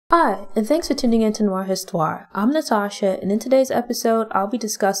Hi, and thanks for tuning in to Noir Histoire. I'm Natasha, and in today's episode, I'll be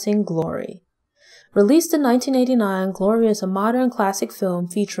discussing Glory. Released in 1989, Glory is a modern classic film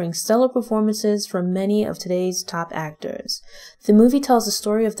featuring stellar performances from many of today's top actors. The movie tells the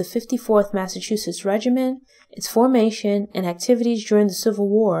story of the 54th Massachusetts Regiment, its formation, and activities during the Civil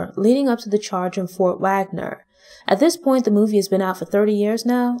War leading up to the charge on Fort Wagner. At this point, the movie has been out for 30 years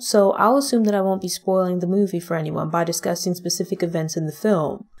now, so I'll assume that I won't be spoiling the movie for anyone by discussing specific events in the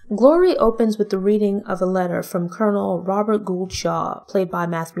film. Glory opens with the reading of a letter from Colonel Robert Gould Shaw, played by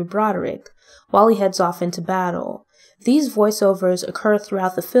Matthew Broderick, while he heads off into battle. These voiceovers occur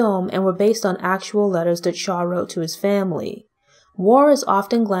throughout the film and were based on actual letters that Shaw wrote to his family. War is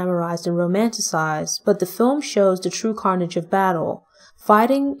often glamorized and romanticized, but the film shows the true carnage of battle.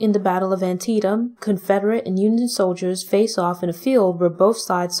 Fighting in the Battle of Antietam, Confederate and Union soldiers face off in a field where both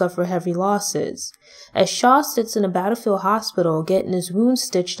sides suffer heavy losses. As Shaw sits in a battlefield hospital getting his wounds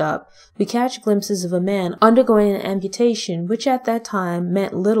stitched up, we catch glimpses of a man undergoing an amputation, which at that time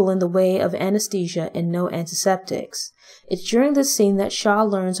meant little in the way of anesthesia and no antiseptics. It's during this scene that Shaw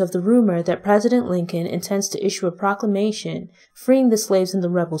learns of the rumor that President Lincoln intends to issue a proclamation freeing the slaves in the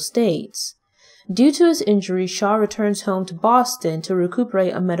rebel states. Due to his injury, Shaw returns home to Boston to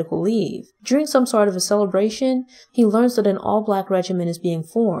recuperate on medical leave. During some sort of a celebration, he learns that an all-black regiment is being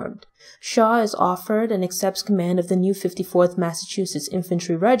formed. Shaw is offered and accepts command of the new 54th Massachusetts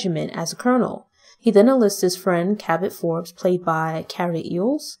Infantry Regiment as a colonel. He then enlists his friend Cabot Forbes, played by Carrie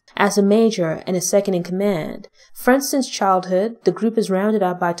Eels, as a major and a second in command. Friends since childhood, the group is rounded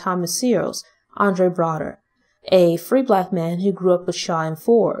up by Thomas Searles, Andre Broder, a free black man who grew up with Shaw and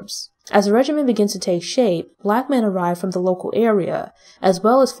Forbes. As the regiment begins to take shape, black men arrive from the local area, as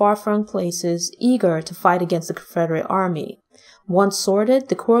well as far-flung places, eager to fight against the Confederate Army. Once sorted,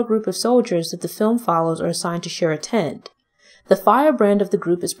 the core group of soldiers that the film follows are assigned to share a tent. The firebrand of the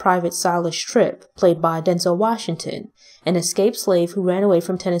group is Private Silas Tripp, played by Denzel Washington, an escaped slave who ran away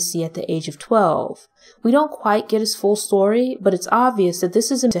from Tennessee at the age of 12. We don't quite get his full story, but it's obvious that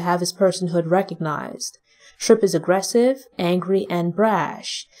this is him to have his personhood recognized. Tripp is aggressive, angry, and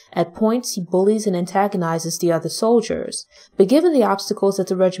brash. At points, he bullies and antagonizes the other soldiers, but given the obstacles that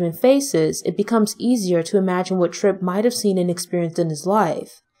the regiment faces, it becomes easier to imagine what Tripp might have seen and experienced in his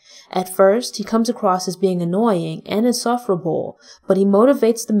life. At first, he comes across as being annoying and insufferable, but he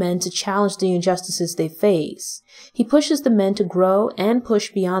motivates the men to challenge the injustices they face. He pushes the men to grow and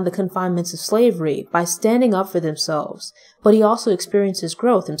push beyond the confinements of slavery by standing up for themselves, but he also experiences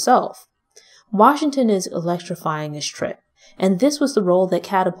growth himself. Washington is electrifying as Tripp, and this was the role that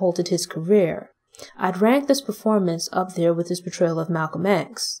catapulted his career. I'd rank this performance up there with his portrayal of Malcolm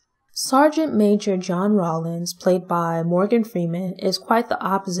X. Sergeant Major John Rawlins, played by Morgan Freeman, is quite the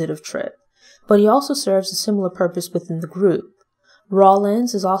opposite of Tripp, but he also serves a similar purpose within the group.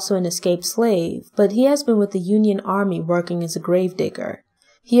 Rawlins is also an escaped slave, but he has been with the Union Army working as a gravedigger.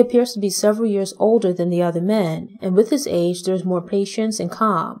 He appears to be several years older than the other men, and with his age there is more patience and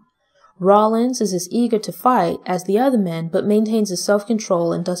calm. Rawlins is as eager to fight as the other men, but maintains his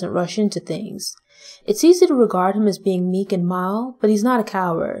self-control and doesn't rush into things. It's easy to regard him as being meek and mild, but he's not a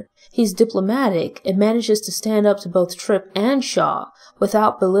coward. He's diplomatic and manages to stand up to both Tripp and Shaw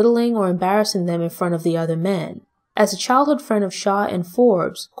without belittling or embarrassing them in front of the other men. As a childhood friend of Shaw and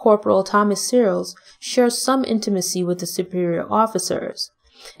Forbes, Corporal Thomas Searles shares some intimacy with the superior officers.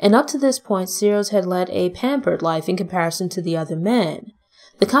 And up to this point, Searles had led a pampered life in comparison to the other men.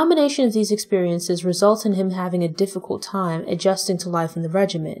 The combination of these experiences results in him having a difficult time adjusting to life in the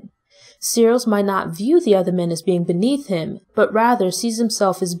regiment. Searles might not view the other men as being beneath him, but rather sees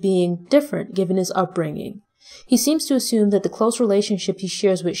himself as being different given his upbringing. He seems to assume that the close relationship he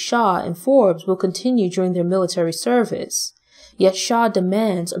shares with Shaw and Forbes will continue during their military service. Yet Shaw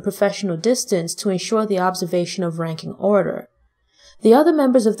demands a professional distance to ensure the observation of ranking order. The other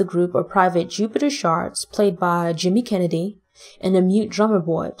members of the group are Private Jupiter Sharts, played by Jimmy Kennedy, and a mute drummer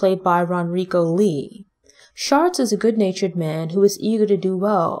boy, played by Ronrico Lee. Sharts is a good-natured man who is eager to do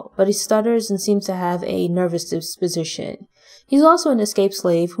well, but he stutters and seems to have a nervous disposition. He's also an escaped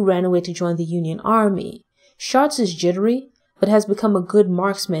slave who ran away to join the Union Army. Sharts is jittery, but has become a good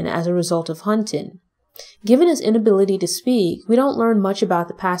marksman as a result of hunting. Given his inability to speak, we don't learn much about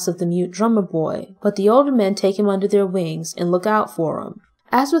the past of the mute drummer boy, but the older men take him under their wings and look out for him.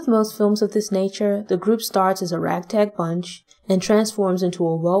 As with most films of this nature, the group starts as a ragtag bunch and transforms into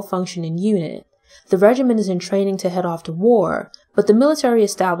a well-functioning unit. The regiment is in training to head off to war, but the military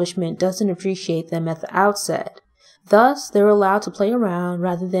establishment doesn't appreciate them at the outset. Thus, they're allowed to play around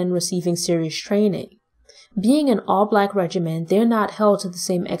rather than receiving serious training. Being an all-black regiment, they're not held to the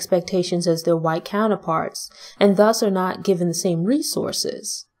same expectations as their white counterparts, and thus are not given the same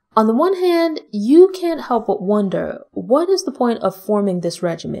resources. On the one hand, you can't help but wonder, what is the point of forming this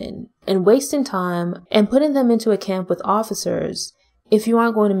regiment and wasting time and putting them into a camp with officers if you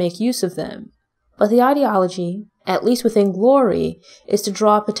aren't going to make use of them? But the ideology, at least within Glory, is to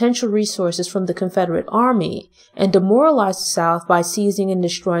draw potential resources from the Confederate Army and demoralize the South by seizing and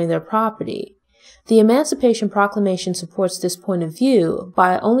destroying their property. The Emancipation Proclamation supports this point of view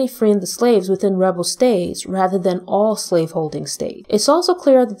by only freeing the slaves within rebel states rather than all slaveholding states. It's also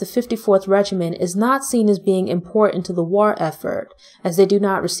clear that the 54th Regiment is not seen as being important to the war effort, as they do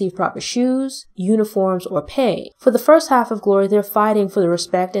not receive proper shoes, uniforms, or pay. For the first half of Glory, they're fighting for the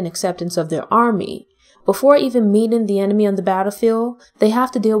respect and acceptance of their army. Before even meeting the enemy on the battlefield, they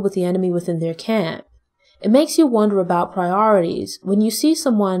have to deal with the enemy within their camp. It makes you wonder about priorities when you see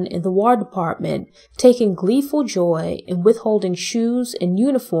someone in the War Department taking gleeful joy in withholding shoes and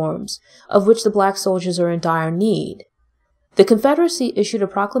uniforms of which the black soldiers are in dire need. The Confederacy issued a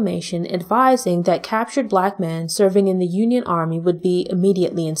proclamation advising that captured black men serving in the Union Army would be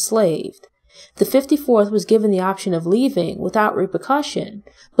immediately enslaved. The 54th was given the option of leaving without repercussion,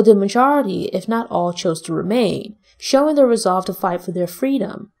 but the majority, if not all, chose to remain, showing their resolve to fight for their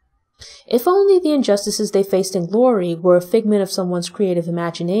freedom. If only the injustices they faced in Glory were a figment of someone's creative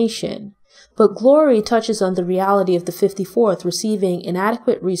imagination. But Glory touches on the reality of the 54th receiving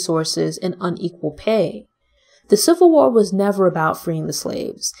inadequate resources and unequal pay. The Civil War was never about freeing the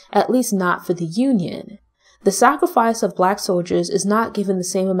slaves, at least not for the Union. The sacrifice of black soldiers is not given the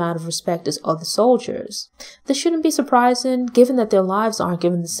same amount of respect as other soldiers. This shouldn't be surprising, given that their lives aren't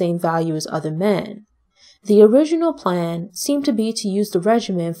given the same value as other men. The original plan seemed to be to use the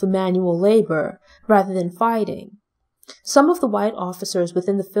regiment for manual labor rather than fighting. Some of the white officers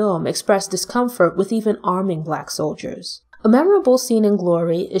within the film expressed discomfort with even arming black soldiers. A memorable scene in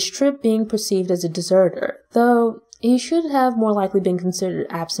Glory is Tripp being perceived as a deserter, though he should have more likely been considered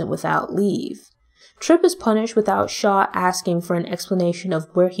absent without leave. Tripp is punished without Shaw asking for an explanation of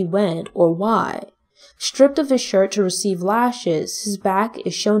where he went or why. Stripped of his shirt to receive lashes, his back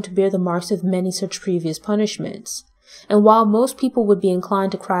is shown to bear the marks of many such previous punishments. And while most people would be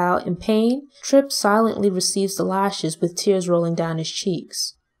inclined to cry out in pain, Tripp silently receives the lashes with tears rolling down his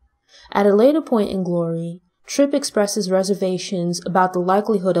cheeks. At a later point in Glory, Tripp expresses reservations about the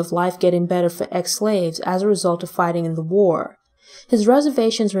likelihood of life getting better for ex-slaves as a result of fighting in the war. His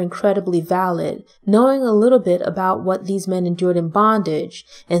reservations are incredibly valid, knowing a little bit about what these men endured in bondage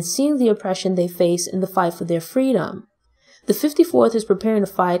and seeing the oppression they face in the fight for their freedom. The 54th is preparing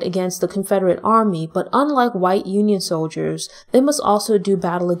to fight against the Confederate Army, but unlike white Union soldiers, they must also do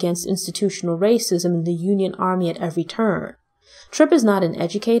battle against institutional racism in the Union Army at every turn. Tripp is not an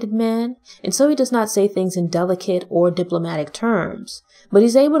educated man, and so he does not say things in delicate or diplomatic terms, but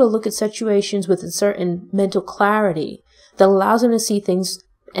he's able to look at situations with a certain mental clarity that allows him to see things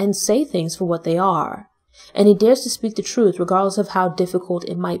and say things for what they are. And he dares to speak the truth regardless of how difficult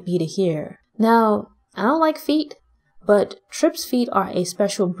it might be to hear. Now, I don't like feet, but Tripp's feet are a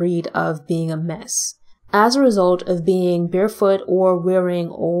special breed of being a mess, as a result of being barefoot or wearing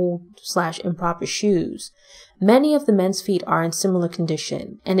old/improper shoes. Many of the men's feet are in similar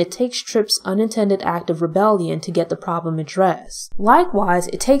condition, and it takes Tripp's unintended act of rebellion to get the problem addressed. Likewise,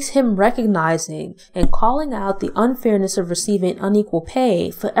 it takes him recognizing and calling out the unfairness of receiving unequal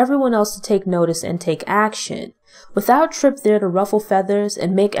pay for everyone else to take notice and take action. Without Tripp there to ruffle feathers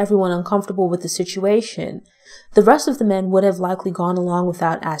and make everyone uncomfortable with the situation, the rest of the men would have likely gone along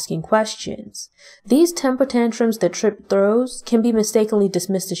without asking questions. These temper tantrums that Tripp throws can be mistakenly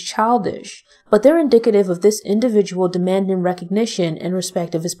dismissed as childish, but they're indicative of this individual demanding recognition and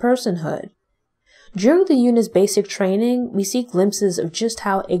respect of his personhood. During the unit's basic training, we see glimpses of just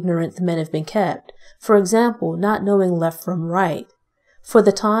how ignorant the men have been kept, for example, not knowing left from right. For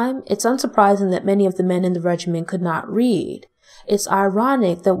the time, it's unsurprising that many of the men in the regiment could not read. It's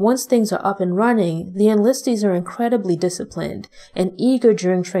ironic that once things are up and running, the enlistees are incredibly disciplined and eager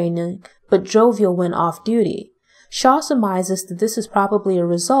during training, but jovial when off duty. Shaw surmises that this is probably a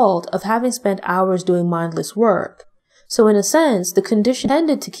result of having spent hours doing mindless work. So in a sense, the condition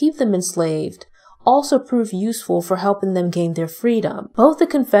intended to keep them enslaved also proved useful for helping them gain their freedom. Both the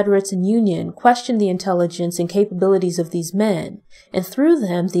Confederates and Union questioned the intelligence and capabilities of these men, and through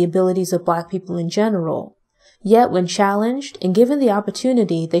them the abilities of black people in general. Yet when challenged and given the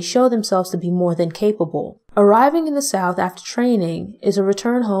opportunity, they show themselves to be more than capable. Arriving in the South after training is a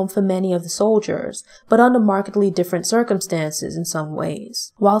return home for many of the soldiers, but under markedly different circumstances in some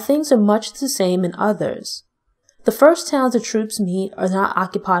ways, while things are much the same in others. The first towns the troops meet are not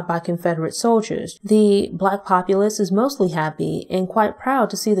occupied by Confederate soldiers. The black populace is mostly happy and quite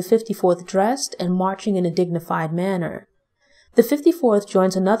proud to see the 54th dressed and marching in a dignified manner. The 54th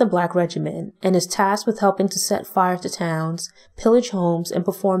joins another black regiment and is tasked with helping to set fire to towns, pillage homes, and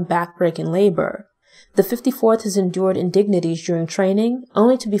perform backbreaking labor. The 54th has endured indignities during training,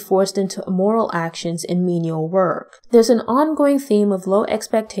 only to be forced into immoral actions and menial work. There's an ongoing theme of low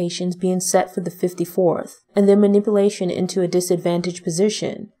expectations being set for the 54th, and their manipulation into a disadvantaged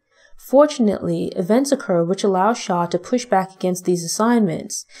position. Fortunately, events occur which allow Shaw to push back against these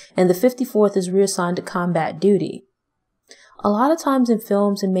assignments, and the 54th is reassigned to combat duty. A lot of times in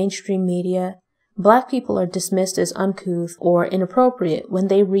films and mainstream media, Black people are dismissed as uncouth or inappropriate when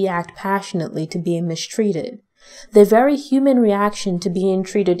they react passionately to being mistreated. Their very human reaction to being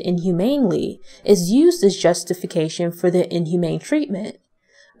treated inhumanely is used as justification for their inhumane treatment.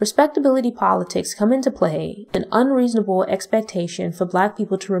 Respectability politics come into play, an unreasonable expectation for Black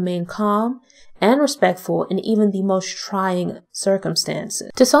people to remain calm and respectful in even the most trying circumstances.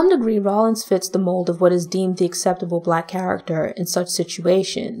 To some degree, Rawlins fits the mold of what is deemed the acceptable Black character in such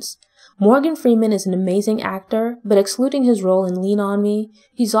situations. Morgan Freeman is an amazing actor, but excluding his role in Lean On Me,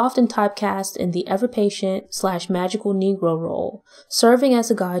 he's often typecast in the ever-patient/magical Negro role, serving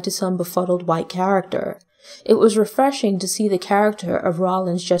as a guide to some befuddled white character. It was refreshing to see the character of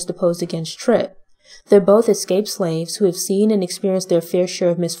Rawlins juxtaposed against Tripp. They're both escaped slaves who have seen and experienced their fair share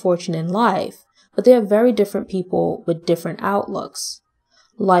of misfortune in life, but they are very different people with different outlooks.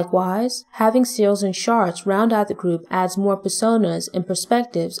 Likewise, having Seals and Sharts round out the group adds more personas and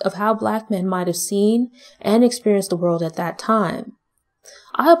perspectives of how Black men might have seen and experienced the world at that time.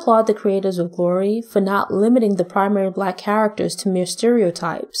 I applaud the creators of Glory for not limiting the primary Black characters to mere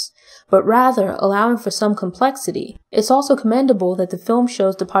stereotypes, but rather allowing for some complexity. It's also commendable that the film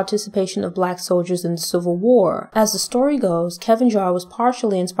shows the participation of Black soldiers in the Civil War. As the story goes, Kevin Jarre was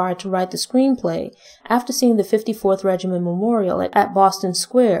partially inspired to write the screenplay after seeing the 54th Regiment Memorial at Boston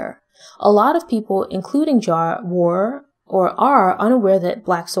Square. A lot of people, including Jarre, were or are unaware that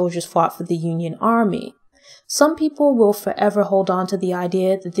Black soldiers fought for the Union Army. Some people will forever hold on to the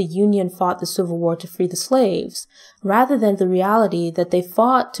idea that the Union fought the Civil War to free the slaves, rather than the reality that they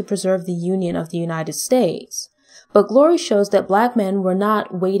fought to preserve the Union of the United States. But Glory shows that Black men were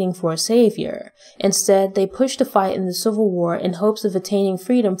not waiting for a savior. Instead, they pushed to fight in the Civil War in hopes of attaining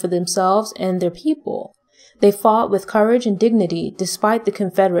freedom for themselves and their people. They fought with courage and dignity despite the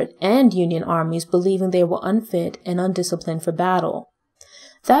Confederate and Union armies believing they were unfit and undisciplined for battle.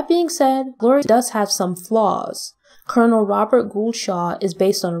 That being said, Glory does have some flaws. Colonel Robert Gould Shaw is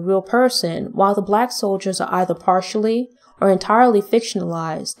based on a real person, while the Black soldiers are either partially or entirely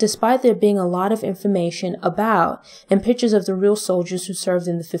fictionalized, despite there being a lot of information about and pictures of the real soldiers who served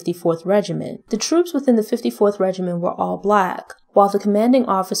in the 54th Regiment. The troops within the 54th Regiment were all Black, while the commanding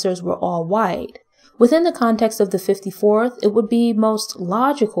officers were all white. Within the context of the 54th, it would be most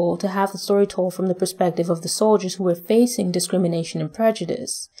logical to have the story told from the perspective of the soldiers who were facing discrimination and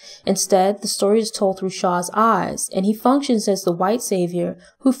prejudice. Instead, the story is told through Shaw's eyes, and he functions as the white savior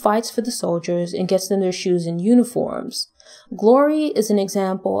who fights for the soldiers and gets them their shoes and uniforms. Glory is an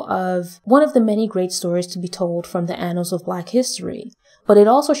example of one of the many great stories to be told from the annals of Black history, but it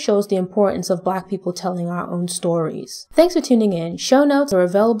also shows the importance of Black people telling our own stories. Thanks for tuning in. Show notes are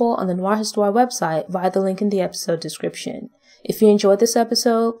available on the Noir Histoire website via the link in the episode description. If you enjoyed this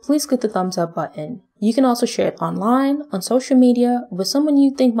episode, please click the thumbs up button. You can also share it online, on social media, with someone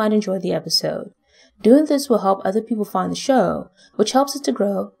you think might enjoy the episode. Doing this will help other people find the show, which helps it to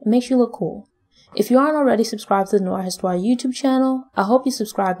grow and makes you look cool. If you aren't already subscribed to the Noir Histoire YouTube channel, I hope you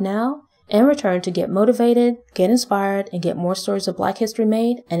subscribe now and return to get motivated, get inspired, and get more stories of Black history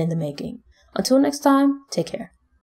made and in the making. Until next time, take care.